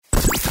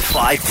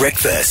5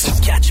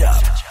 Breakfast. Catch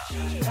up.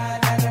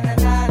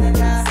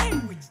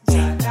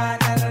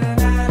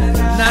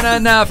 Na Na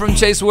Na from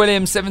Chase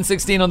Williams,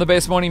 7:16 on the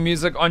best morning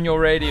music on your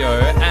radio.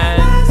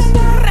 And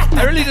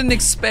I really didn't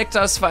expect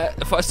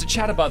for us to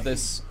chat about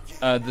this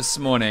this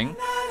morning.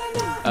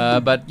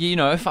 But,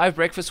 5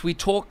 Breakfast, we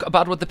talk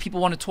about what the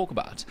people want to talk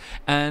about.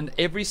 And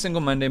every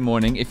single Monday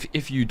morning,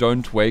 if you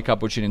don't wake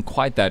up or tune in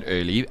quite that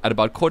early, at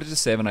about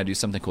 6:45, I do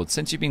something called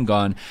Since You've Been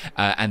Gone.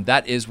 And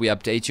that is we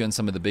update you on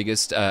some of the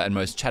biggest and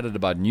most chatted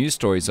about news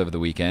stories over the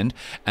weekend.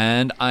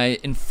 And I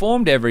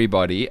informed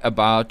everybody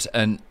about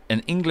an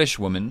English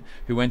woman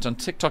who went on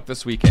TikTok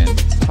this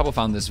weekend. People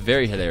found this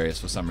very hilarious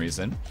for some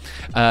reason.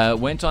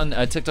 Went on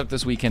TikTok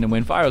this weekend and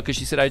went viral because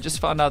she said, I just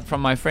found out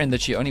from my friend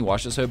that she only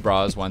washes her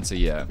bras once a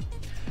year.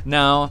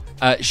 Now,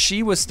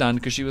 she was stunned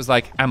because she was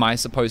like, am I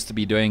supposed to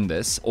be doing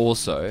this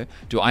also?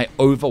 Do I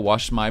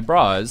overwash my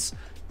bras?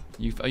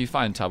 Are you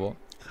fine, Tabo?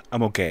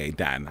 I'm okay,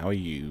 Dan. How are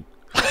you?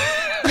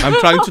 I'm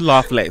trying to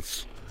laugh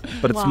less,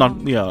 but it's not,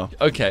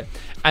 Okay.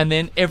 And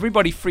then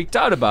everybody freaked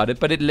out about it,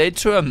 but it led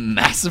to a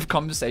massive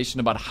conversation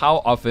about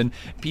how often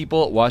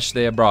people wash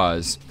their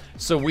bras.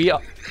 So we're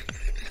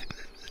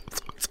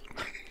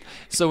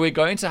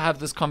going to have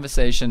this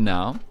conversation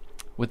now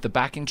with the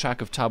backing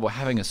track of Tabo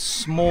having a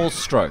small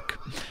stroke.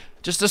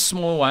 Just a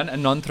small one, a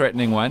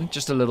non-threatening one,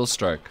 just a little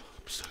stroke.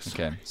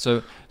 Okay.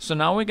 So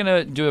now we're going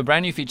to do a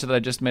brand new feature that I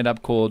just made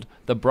up called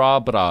the Bra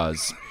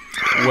Bras,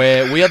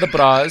 where we are the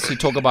bras who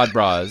talk about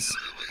bras.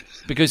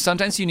 Because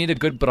sometimes you need a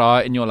good bra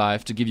in your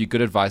life to give you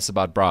good advice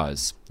about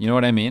bras. You know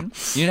what I mean?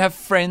 You need to have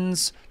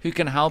friends who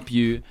can help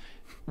you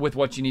with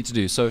what you need to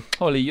do. So,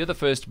 Holly, you're the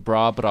first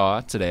bra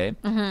today.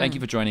 Mm-hmm. Thank you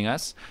for joining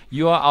us.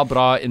 You are our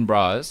bra in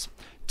bras.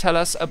 Tell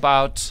us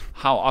about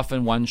how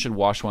often one should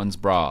wash one's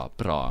bra.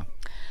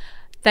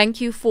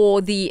 Thank you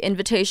for the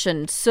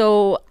invitation.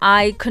 So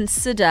I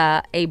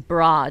consider a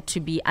bra to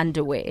be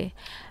underwear.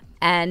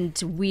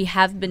 And we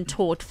have been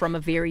taught from a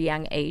very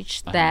young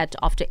age that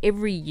after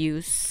every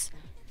use,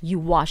 you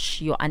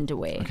wash your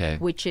underwear,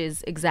 which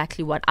is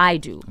exactly what I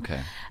do. Okay.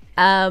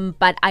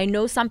 But I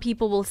know some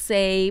people will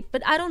say,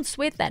 but I don't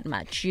sweat that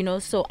much,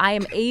 so I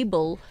am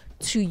able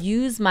to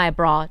use my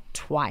bra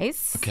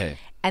twice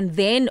and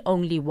then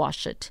only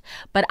wash it.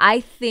 But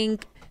I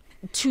think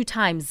 2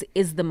 times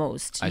is the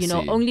most,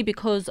 only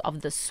because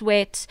of the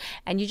sweat,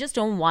 and you just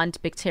don't want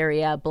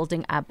bacteria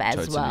building up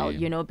as well,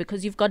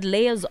 because you've got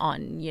layers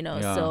on,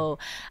 So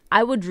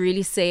I would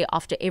really say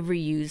after every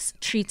use,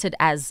 treat it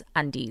as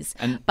undies.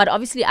 But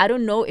obviously, I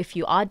don't know if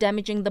you are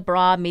damaging the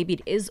bra, maybe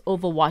it is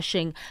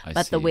overwashing,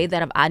 but the way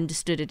that I've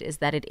understood it is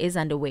that it is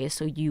underwear,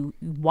 so you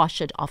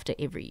wash it after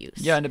every use.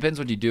 Yeah, and it depends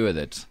what you do with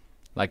it.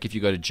 Like if you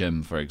go to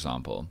gym, for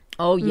example.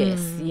 Oh, yes,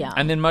 yeah.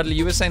 And then, Mudley,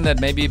 you were saying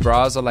that maybe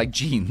bras are like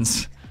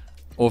jeans.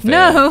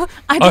 No,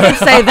 I didn't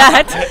say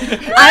that.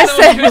 I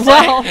said,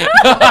 wow.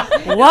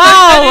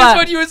 That is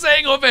what you were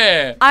saying,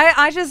 Ofer.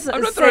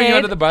 I'm not throwing you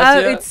under the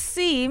bus here. It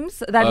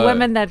seems that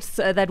women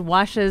that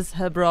washes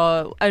her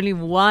bra only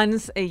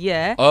once a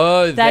year.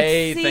 Oh,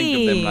 they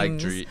think of them like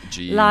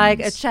jeans.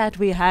 Like a chat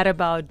we had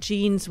about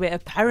jeans, where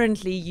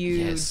apparently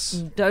you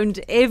don't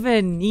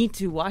ever need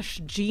to wash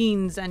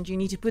jeans and you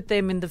need to put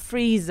them in the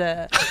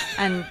freezer.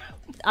 And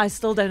I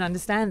still don't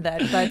understand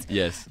that. But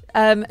yes.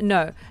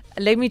 No.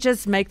 Let me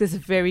just make this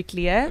very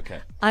clear. Okay.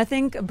 I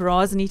think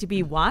bras need to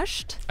be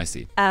washed. I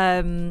see.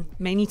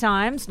 Many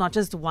times, not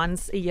just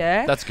once a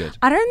year. That's good.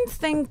 I don't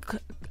think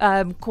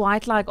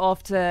quite like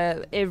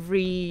after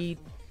every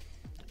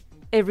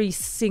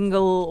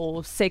single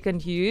or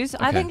second use.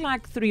 I think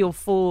like 3 or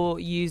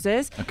 4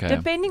 uses. Okay.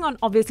 Depending on,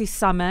 obviously,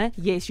 summer,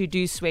 yes, you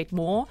do sweat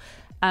more.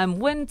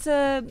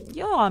 Winter,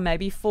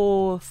 maybe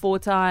 4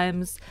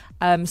 times.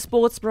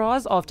 Sports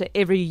bras after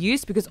every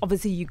use, because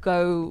obviously you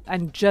go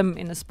and gym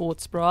in a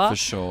sports bra. For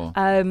sure.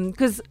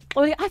 Because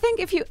I think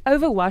if you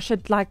overwash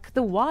it, like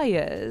the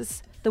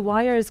wires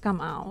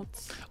come out.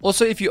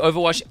 Also, if you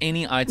overwash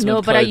any item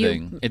of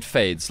clothing, it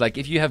fades. Like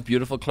if you have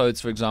beautiful clothes,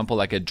 for example,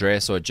 like a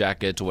dress or a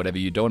jacket or whatever,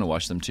 you don't want to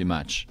wash them too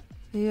much.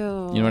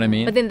 Yeah. You know what I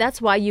mean? But then that's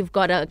why you've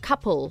got a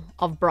couple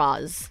of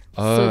bras.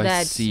 So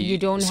that you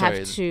don't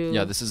have to...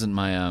 Yeah, this isn't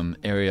my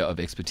area of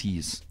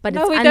expertise. But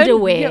it's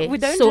underwear.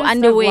 So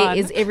underwear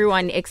is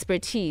everyone's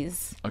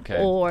expertise.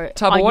 Okay. Or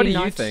Tabo, what do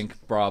you think,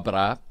 bra?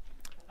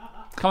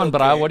 Come on,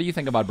 bra. What do you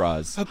think about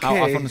bras? Okay.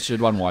 How often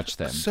should one watch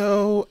them?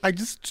 So I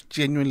just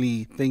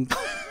genuinely think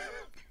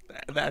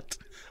that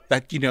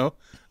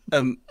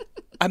I'm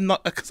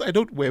not, because I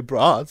don't wear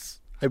bras.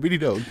 I really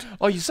don't.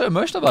 Oh, you're so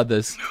emotional about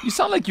this. You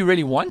sound like you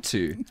really want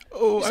to.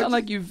 Oh, you sound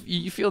like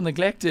you feel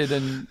neglected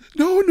and...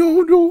 No.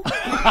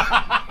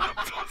 I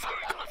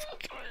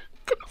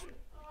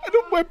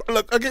don't wear...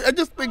 Look, okay, I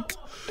just think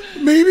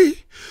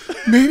maybe,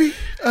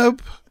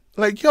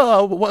 like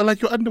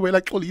your underwear,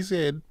 like Ollie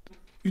said,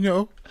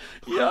 Yeah.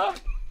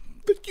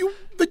 That you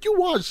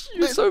wash.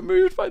 You're so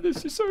moved by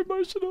this. You're so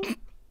emotional. I'm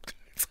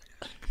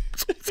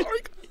so sorry.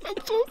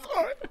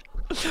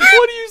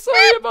 What are you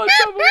sorry about,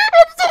 Tabo?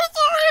 I'm so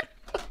sorry.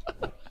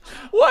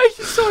 Why are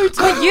you so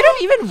Wait, you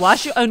don't even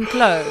wash your own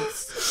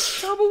clothes.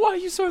 Tabo, why are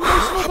you so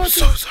emotional I'm about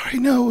so this? sorry.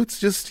 No, it's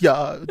just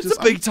It's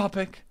a big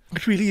topic.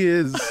 It really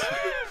is.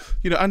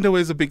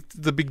 Underwear is the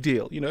big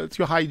deal. It's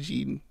your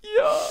hygiene.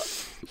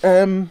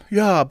 But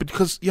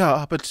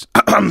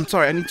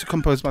sorry, I need to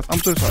compose myself. I'm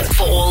so sorry.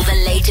 For all the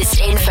latest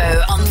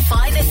info on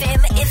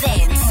 5FM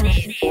events,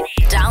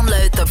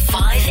 download the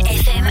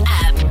 5FM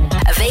app.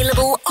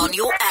 Available on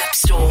your app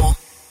store.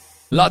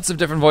 Lots of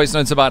different voice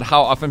notes about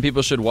how often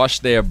people should wash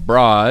their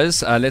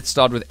bras. Let's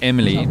start with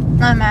Emily.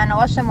 No, man, I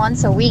wash them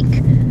once a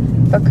week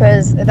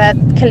because that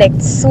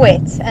collects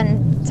sweat.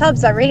 And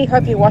Tubbs, I really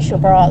hope you wash your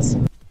bras.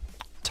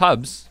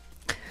 Tubbs?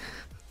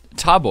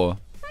 Tabo?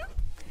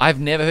 I've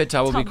never heard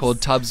Tabo be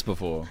called Tubbs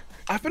before.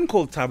 I've been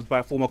called Tubbs by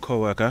a former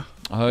co-worker.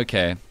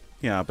 Okay.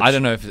 Yeah, but I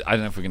don't know if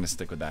we're going to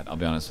stick with that. I'll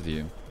be honest with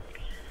you.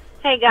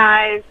 Hey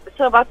guys,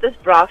 so about this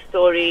bra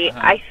story,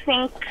 I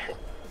think,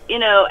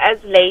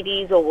 as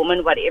ladies or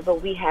women, whatever,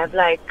 we have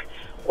like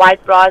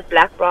white bras,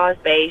 black bras,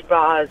 beige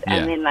bras,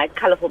 and then like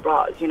colorful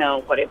bras,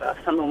 whatever.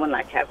 Some women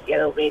like have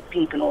yellow, red,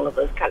 pink, and all of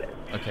those colors.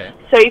 Okay.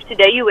 So if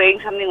today you're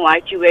wearing something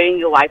white, you're wearing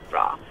your white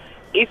bra.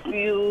 If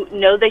you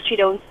know that you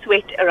don't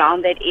sweat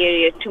around that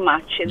area too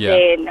much,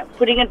 then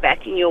putting it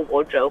back in your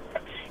wardrobe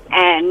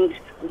and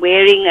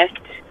wearing it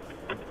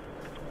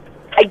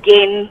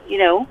again,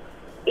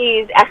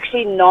 is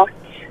actually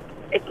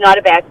it's not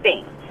a bad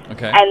thing.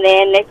 Okay. And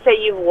then let's say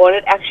you've worn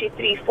it actually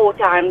 3-4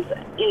 times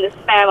in the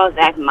span of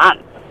that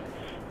month.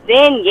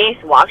 Then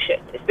yes, wash it,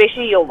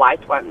 especially your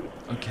white ones.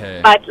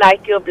 Okay. But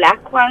like your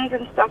black ones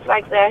and stuff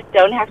like that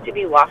don't have to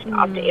be washed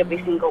after every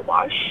single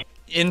wash.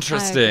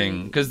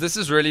 Interesting, because this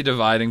is really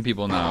dividing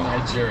people now.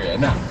 Nigeria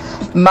now.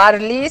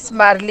 Marlies.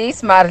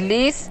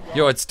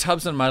 Yo, it's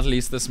Tubbs and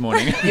Marlies this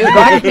morning. You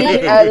got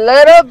me a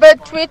little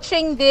bit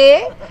twitching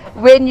there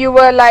when you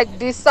were like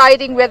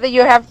deciding whether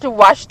you have to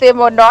wash them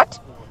or not.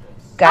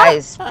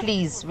 Guys,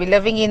 please, we're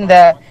living in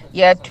the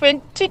year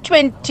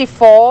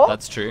 2024.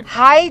 That's true.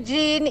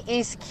 Hygiene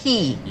is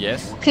key.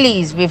 Yes.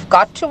 Please, we've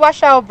got to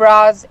wash our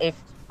bras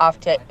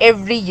after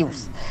every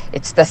use.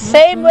 It's the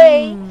same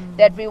way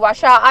that we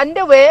wash our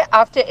underwear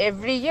after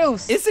every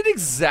use. Is it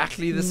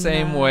exactly the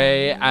same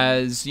way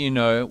as,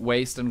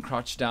 waist and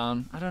crotch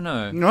down? I don't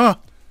know. No.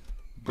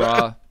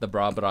 The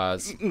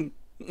bras.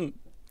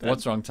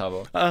 What's wrong,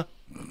 Tabo?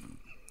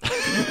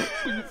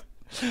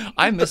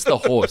 I miss the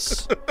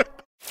horse.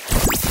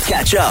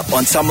 Catch up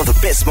on some of the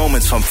best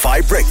moments from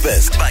 5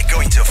 Breakfast by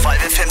going to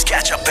 5FM's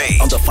catch-up page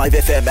on the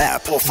 5FM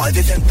app or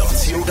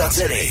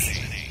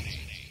 5FM.co.za.